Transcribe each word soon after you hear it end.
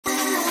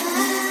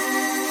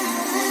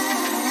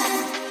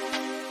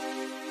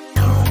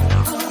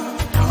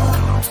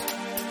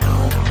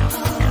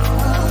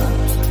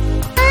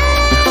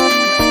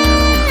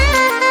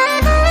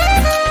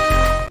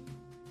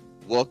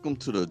welcome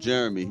to the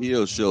Jeremy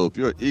Hill Show. If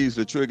you're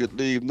easily triggered,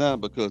 leave now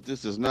because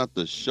this is not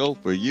the show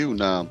for you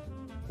now.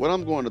 What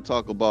I'm going to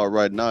talk about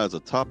right now is a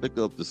topic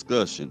of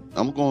discussion.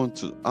 I'm going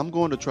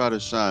to try to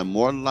shine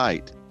more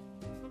light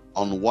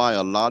on why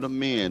a lot of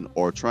men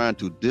are trying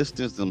to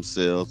distance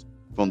themselves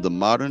from the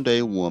modern day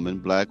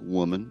black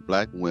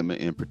women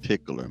in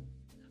particular.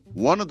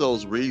 One of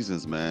those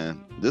reasons,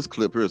 man, this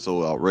clip here is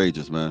so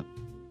outrageous, man.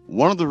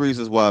 One of the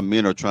reasons why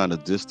men are trying to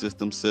distance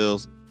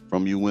themselves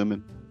from you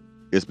women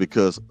is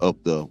because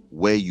of the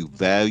way you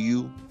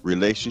value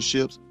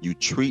relationships. You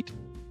treat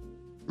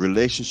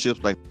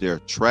relationships like they're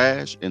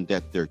trash and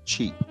that they're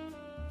cheap.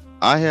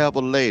 I have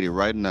a lady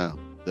right now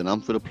that I'm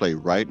going to play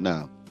right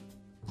now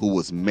who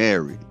was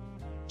married,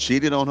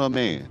 cheated on her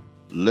man,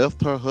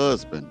 left her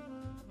husband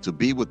to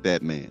be with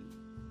that man.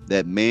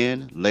 That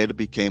man later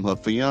became her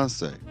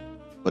fiance.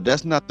 But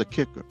that's not the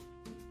kicker.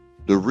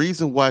 The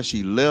reason why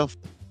she left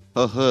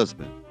her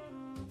husband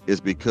is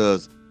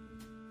because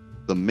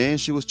the man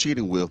she was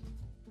cheating with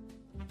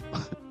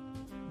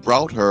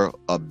brought her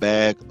a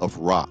bag of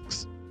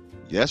rocks.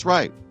 That's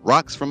right.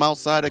 Rocks from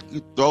outside that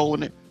you throw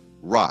in it.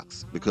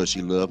 Rocks, because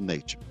she loved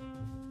nature.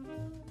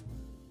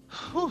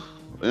 Whew.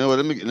 Anyway,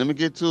 let me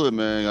get to it,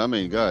 man. I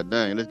mean, god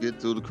dang, let's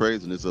get to the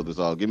craziness of this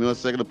all. Give me 1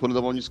 second to put it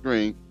up on your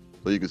screen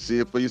so you can see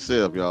it for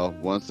yourself, y'all.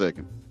 1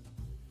 second.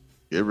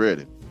 Get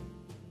ready.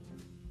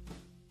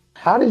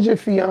 How did your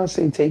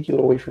fiance take you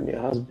away from your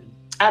husband?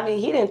 I mean,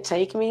 he didn't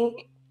take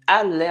me.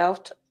 I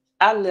left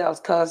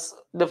because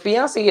the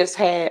fiance has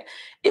had,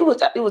 it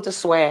was a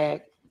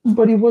swag.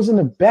 But he wasn't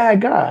a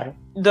bad guy.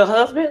 The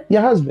husband?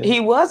 Your husband. He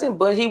wasn't,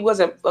 but he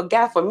wasn't a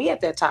guy for me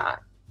at that time.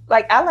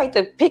 Like, I like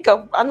to pick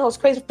up, I know it's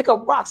crazy to pick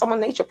up rocks. I'm a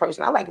nature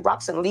person. I like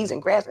rocks and leaves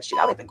and grass and shit.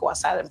 I like to go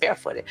outside and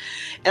barefooted.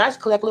 And I just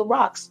collect little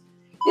rocks.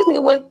 This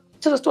nigga went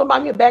to the store and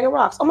bought me a bag of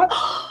rocks. I'm like,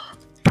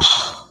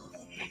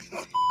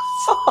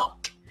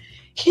 fuck.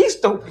 He's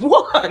the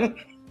one.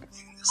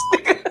 This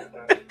nigga,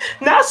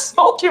 not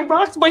smoking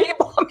rocks, but he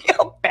bought me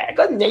a bag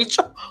of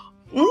nature.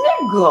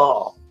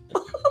 Nigga.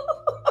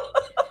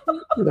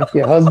 You left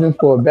your husband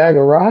for a bag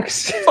of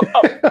rocks?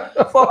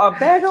 for a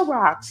bag of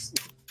rocks.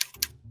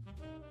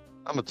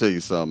 I'm going to tell you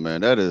something,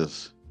 man. I'm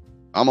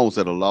almost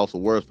at a loss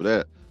of words for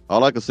that.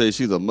 All I can say is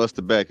she's a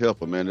mustard back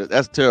helper, man.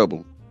 That's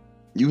terrible.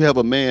 You have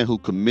a man who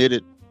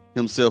committed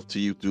himself to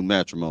you through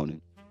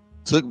matrimony,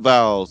 took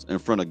vows in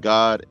front of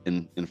God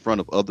and in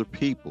front of other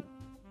people.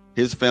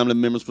 His family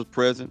members was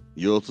present.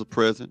 Yours was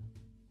present.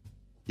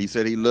 He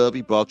said he loved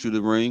you, brought you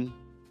the ring,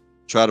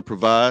 tried to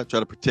provide,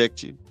 tried to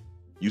protect you.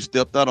 You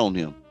stepped out on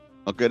him.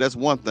 Okay, that's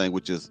one thing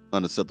which is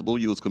unacceptable.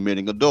 You was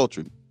committing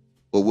adultery.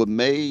 But what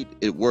made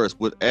it worse,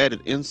 what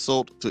added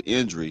insult to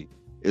injury,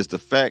 is the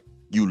fact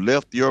you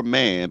left your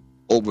man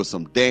over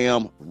some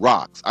damn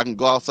rocks. I can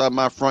go outside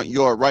my front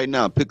yard right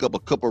now and pick up a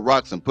couple of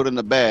rocks and put in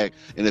the bag.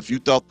 And if you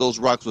thought those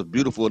rocks were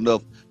beautiful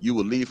enough, you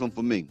would leave them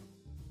for me.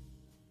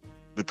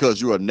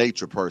 Because you're a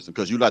nature person,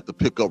 because you like to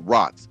pick up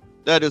rocks.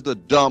 That is the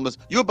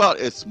dumbest. You're about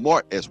as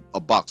smart as a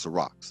box of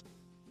rocks,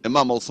 in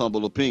my most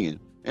humble opinion.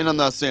 And I'm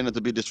not saying it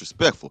to be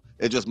disrespectful.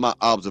 It's just my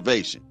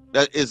observation.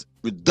 That is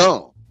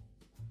dumb.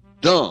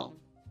 Dumb.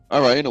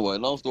 All right, anyway,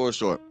 long story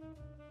short,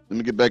 let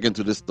me get back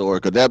into this story,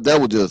 because that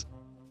was just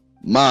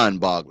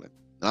mind-boggling.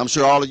 And I'm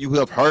sure all of you who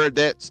have heard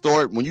that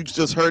story, when you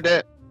just heard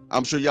that,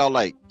 I'm sure y'all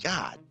like,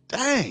 God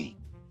dang.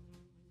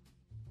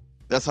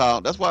 That's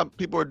why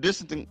people are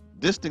distancing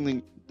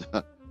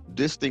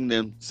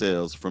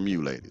themselves from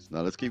you ladies.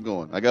 Now let's keep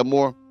going. I got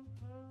more.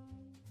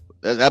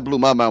 That blew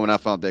my mind when I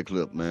found that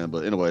clip, man.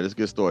 But anyway, let's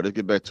get started. Let's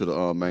get back to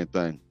the main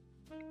thing.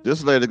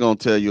 This lady gonna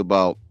tell you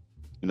about,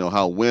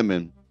 how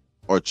women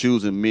are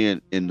choosing men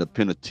in the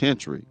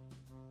penitentiary.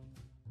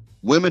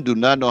 Women do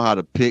not know how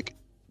to pick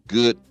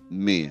good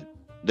men.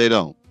 They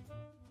don't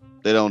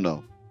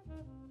know.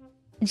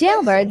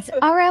 Jailbirds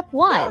are up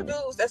one. Y'all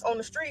dudes that's on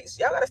the streets,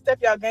 y'all gotta step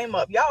y'all game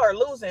up. Y'all are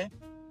losing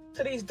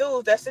to these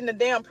dudes that's in the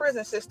damn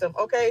prison system,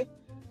 okay?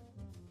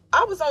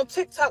 I was on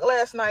TikTok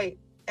last night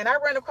and I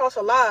ran across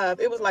a live.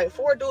 It was like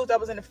 4 dudes that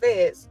was in the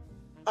feds.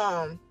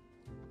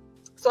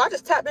 So I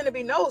just tapped in to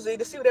be nosy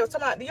to see what they were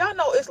talking about. Do y'all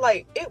know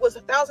it was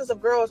thousands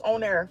of girls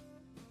on there,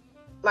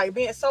 like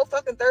being so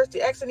fucking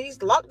thirsty, asking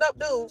these locked up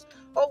dudes,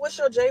 oh, what's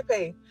your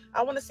JPay?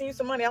 I want to send you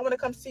some money. I want to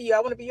come see you. I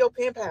want to be your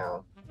pen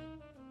pal.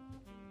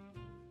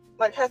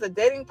 Like, has the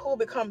dating pool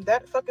become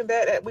that fucking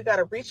bad that we got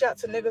to reach out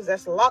to niggas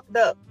that's locked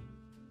up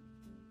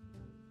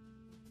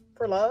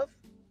for love?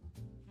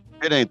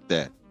 It ain't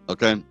that,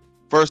 okay?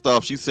 First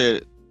off, she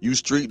said, you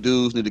street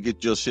dudes need to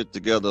get your shit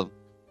together.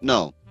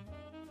 No.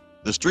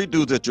 The street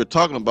dudes that you're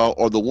talking about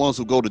are the ones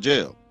who go to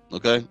jail,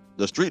 okay?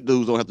 The street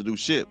dudes don't have to do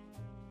shit.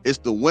 It's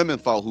the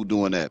women's fault who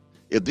doing that.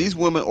 If these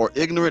women are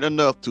ignorant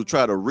enough to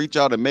try to reach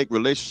out and make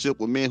relationship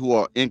with men who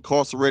are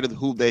incarcerated,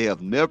 who they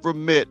have never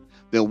met,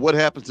 then what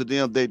happens to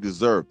them? They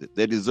deserved it.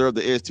 They deserve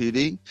the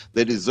STD.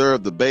 They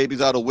deserve the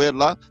babies out of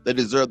wedlock. They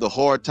deserve the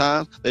hard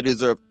times. They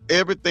deserve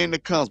everything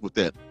that comes with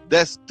that.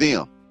 That's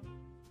them.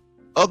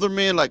 Other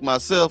men like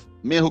myself,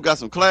 men who got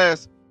some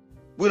class,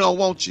 we don't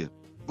want you.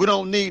 We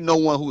don't need no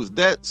one who is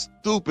that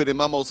stupid, in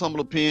my most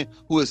humble opinion,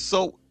 who is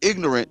so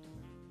ignorant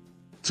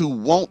to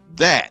want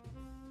that.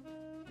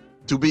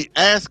 To be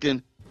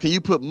asking, can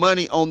you put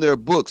money on their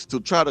books, to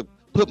try to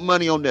put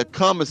money on their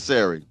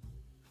commissary?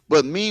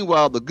 But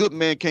meanwhile, the good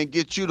man can't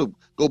get you to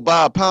go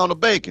buy a pound of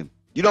bacon.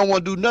 You don't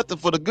want to do nothing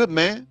for the good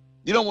man.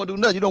 You don't want to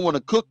do nothing. You don't want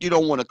to cook. You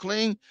don't want to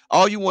clean.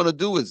 All you want to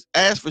do is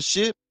ask for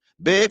shit,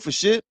 beg for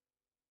shit,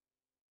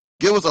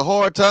 give us a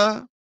hard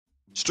time,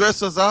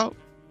 stress us out.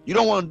 You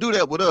don't want to do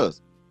that with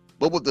us.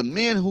 But with the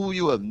men who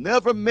you have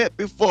never met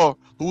before,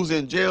 who's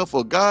in jail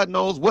for God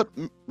knows what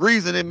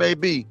reason it may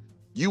be,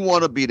 you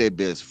want to be their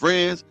best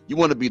friends. You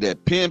want to be their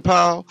pen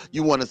pal.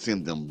 You want to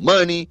send them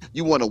money.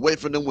 You want to wait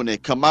for them when they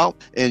come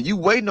out. And you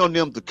waiting on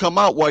them to come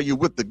out while you're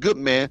with the good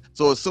man.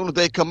 So as soon as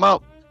they come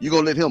out, you're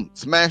going to let him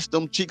smash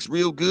them cheeks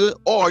real good.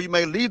 Or you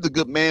may leave the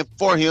good man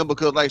for him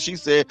because, like she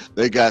said,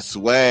 they got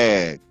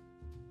swag.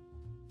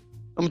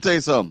 Let me tell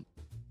you something.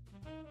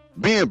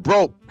 Being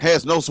broke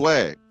has no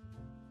swag.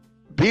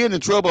 Being in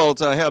trouble all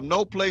the time, have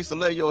no place to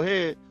lay your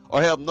head,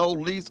 or have no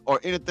lease or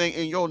anything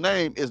in your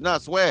name is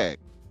not swag.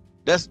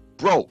 That's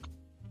broke.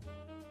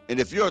 And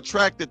if you're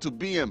attracted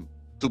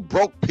to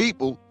broke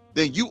people,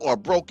 then you are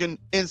broken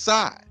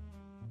inside.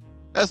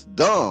 That's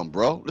dumb,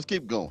 bro. Let's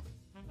keep going.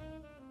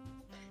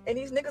 And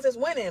these niggas is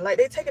winning. Like,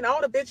 they taking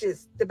all the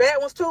bitches, the bad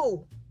ones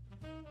too.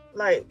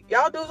 Like,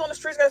 y'all dudes on the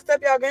streets gotta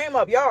step y'all game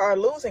up. Y'all are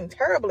losing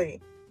terribly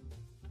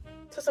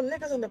to some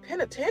niggas in the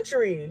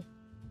penitentiary.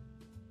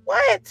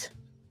 What?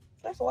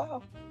 That's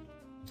wild.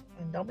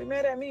 And don't be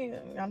mad at me.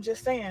 I'm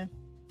just saying.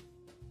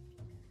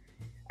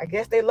 I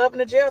guess they loving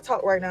the jail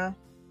talk right now.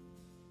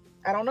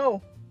 I don't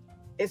know.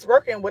 It's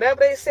working. Whatever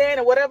they saying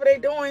and whatever they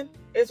doing,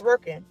 it's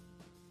working.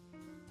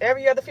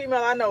 Every other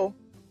female I know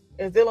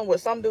is dealing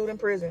with some dude in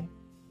prison.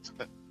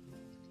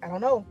 I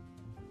don't know.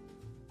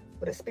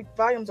 But it speaks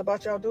volumes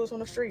about y'all dudes on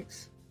the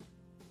streets.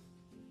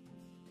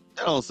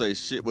 They don't say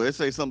shit. Well, they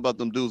say something about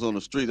them dudes on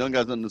the street. They don't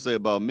got nothing to say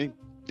about me.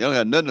 They don't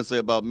got nothing to say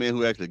about men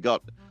who actually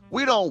got.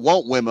 We don't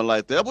want women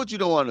like that. That's what you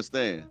don't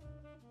understand.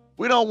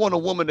 We don't want a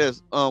woman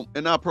that's,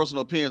 in our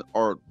personal opinion,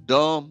 are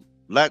dumb,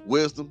 lack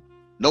wisdom,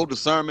 no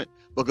discernment,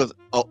 because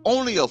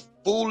only a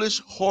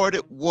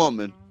foolish-hearted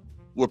woman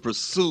will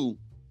pursue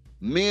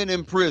men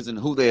in prison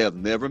who they have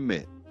never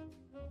met.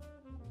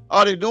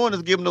 All they're doing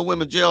is giving the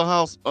women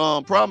jailhouse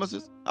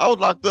promises. I was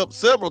locked up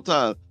several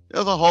times.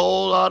 There's a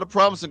whole lot of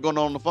promising going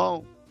on the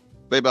phone.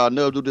 Baby, I'll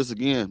never do this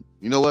again.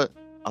 You know what?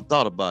 I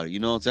thought about it. You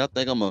know what I'm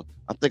saying?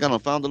 I think I'm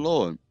found the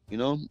Lord. You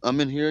know, I'm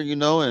in here, you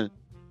know, and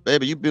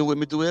baby, you've been with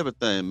me through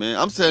everything, man.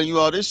 I'm telling you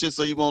all this shit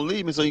so you won't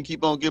leave me, so you can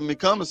keep on giving me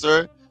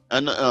commissary.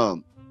 And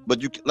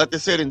but you, like they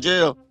said in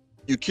jail,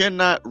 you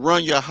cannot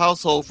run your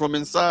household from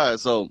inside.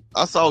 So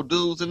I saw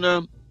dudes in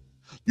there.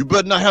 You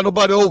better not have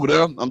nobody over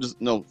there. I'm just,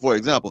 for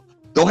example,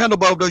 don't have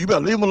nobody over there. You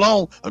better leave them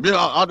alone.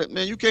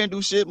 Man, you can't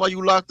do shit while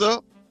you locked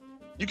up.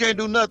 You can't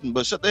do nothing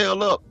but shut the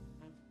hell up.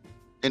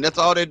 And that's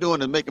all they're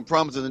doing is making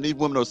promises, and these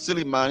women are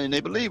silly minded and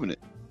they believe in it.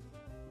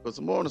 Put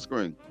some more on the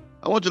screen.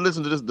 I want you to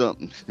listen to this dump.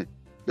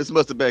 This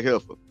must have back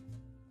helpful.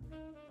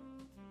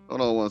 Hold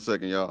on 1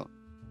 second, y'all.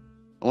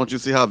 I want you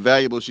to see how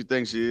valuable she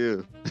thinks she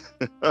is.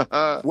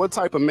 What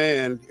type of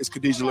man is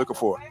Khadijah looking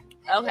for?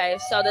 Okay,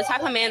 so the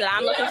type of man that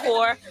I'm looking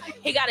for,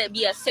 he got to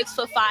be a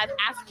 6'5"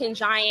 African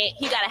giant.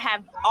 He got to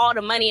have all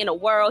the money in the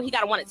world. He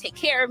got to want to take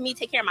care of me,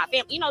 take care of my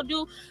family. You know,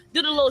 do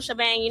the little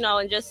shebang, you know,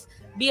 and just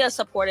be a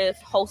supportive,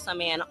 wholesome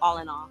man, all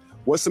in all.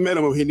 What's the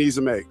minimum he needs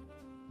to make?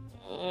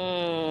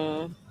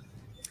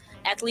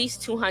 At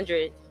least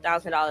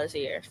 $200,000 a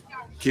year.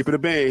 Keep it a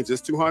bean,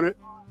 just 200.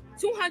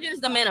 200 is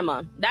the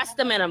minimum. That's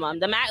the minimum.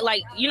 The max,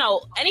 like, you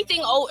know,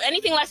 anything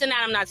less than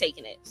that, I'm not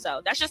taking it.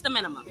 So that's just the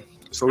minimum.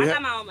 So I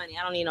got my own money.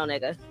 I don't need no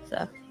nigga.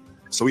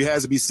 So he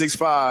has to be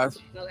 6'5"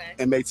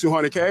 and make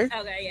 200K.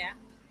 Okay, yeah.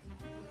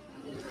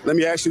 Let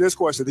me ask you this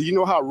question: do you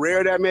know how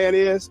rare that man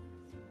is?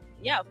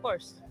 Yeah, of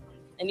course.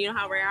 And you know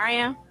how rare I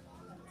am?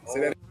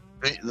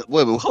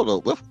 Wait, hold on.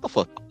 What the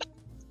fuck?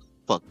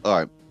 Fuck. All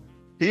right.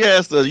 He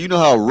asked her, you know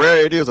how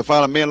rare it is to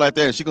find a man like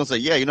that? And she gonna say,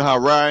 yeah, you know how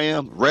rare I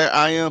am? Rare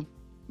I am?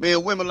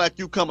 Man, women like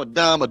you come a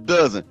dime a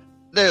dozen.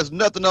 There's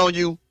nothing on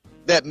you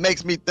that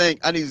makes me think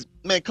I need,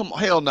 man, come on,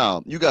 hell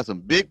no. You got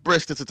some big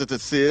breasts,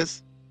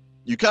 sis.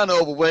 You kind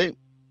of overweight.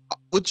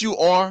 What you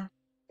are,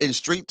 in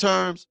street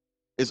terms,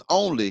 is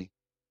only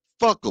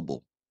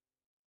fuckable.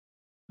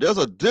 There's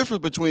a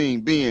difference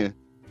between being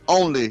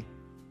only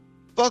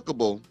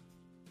fuckable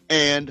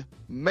and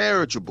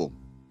marriageable.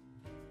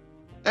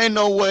 Ain't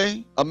no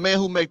way a man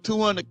who make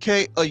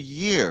 $200K a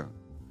year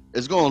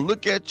is gonna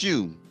look at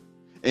you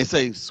and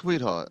say,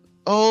 sweetheart,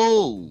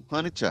 oh,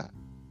 honey child,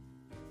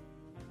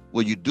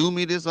 will you do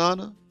me this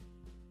honor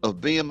of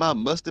being my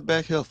mustard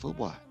back heifer?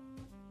 Why?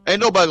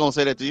 Ain't nobody gonna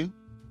say that to you.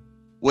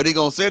 What he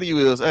gonna say to you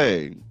is,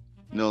 hey, you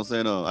know what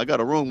I'm saying? I got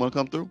a room, wanna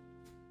come through?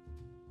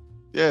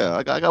 Yeah,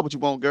 I got what you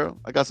want, girl.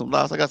 I got some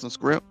lobster, I got some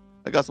shrimp.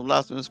 I got some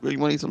lobster and squid. You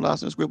want to eat some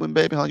lobster and squid with me,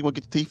 baby? Huh? You want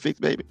to get your teeth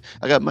fixed, baby?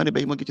 I got money,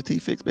 baby. You want to get your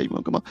teeth fixed, baby? You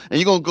want to come on? And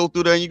you're going to go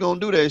through there and you're going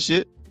to do that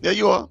shit. Yeah,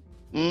 you are.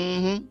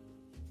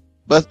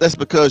 But that's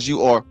because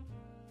you are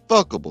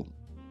fuckable.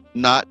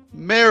 not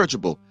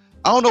marriageable.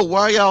 I don't know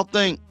why y'all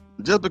think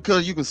just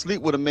because you can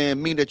sleep with a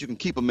man mean that you can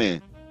keep a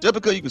man. Just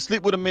because you can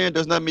sleep with a man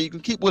does not mean you can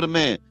keep with a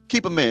man.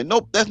 Keep a man.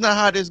 Nope, that's not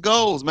how this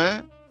goes,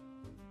 man.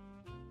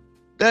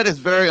 That is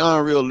very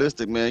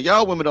unrealistic, man.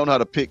 Y'all women don't know how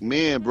to pick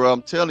men, bro.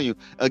 I'm telling you.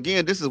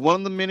 Again, this is one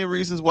of the many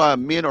reasons why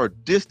men are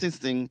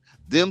distancing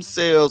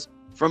themselves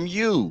from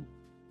you.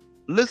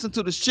 Listen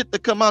to the shit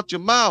that come out your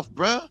mouth,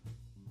 bro.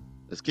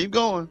 Let's keep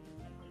going.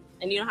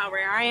 And you know how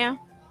rare I am?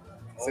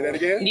 Say that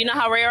again? Do you know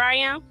how rare I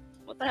am?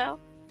 What the hell?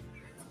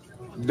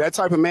 That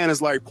type of man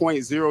is like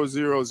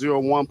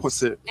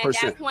 0.0001%. And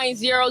that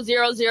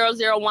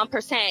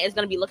 0.00001% is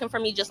gonna be looking for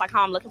me just like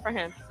how I'm looking for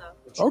him.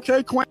 So.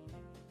 Okay, Quinn.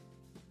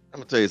 I'm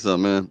gonna tell you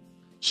something, man.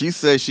 She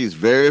says she's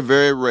very,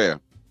 very rare.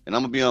 And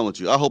I'm gonna be honest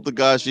with you. I hope the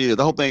guy she is.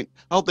 I hope they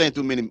ain't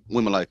too many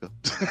women like her.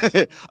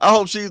 I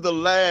hope she's the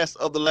last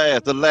of the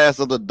last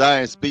of the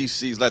dying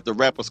species, like the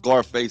rapper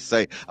Scarface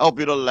say. I hope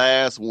you're the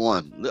last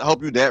one. I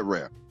hope you that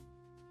rare.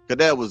 Cause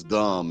that was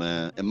dumb,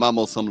 man. In my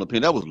most humble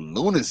opinion, that was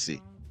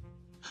lunacy.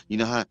 You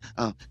know how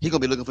he gonna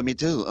be looking for me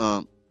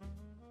too.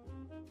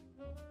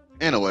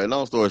 Anyway,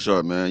 long story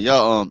short, man.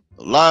 Y'all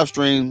live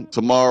stream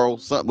tomorrow,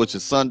 which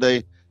is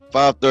Sunday,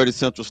 5:30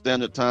 Central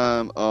Standard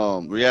Time.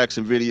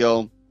 Reaction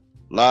video.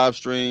 Live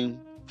stream,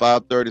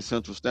 5:30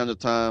 Central Standard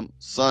Time,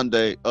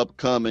 Sunday,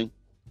 upcoming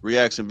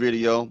reaction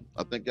video.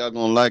 I think y'all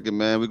gonna like it,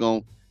 man. We're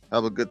gonna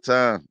have a good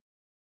time.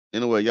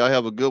 Anyway, y'all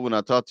have a good one.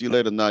 I'll talk to you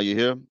later. Now you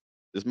here.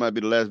 This might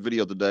be the last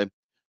video today.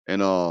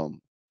 And I'll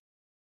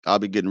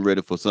be getting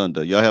ready for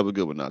Sunday. Y'all have a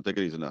good one now. Take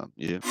it easy now.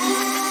 Yeah.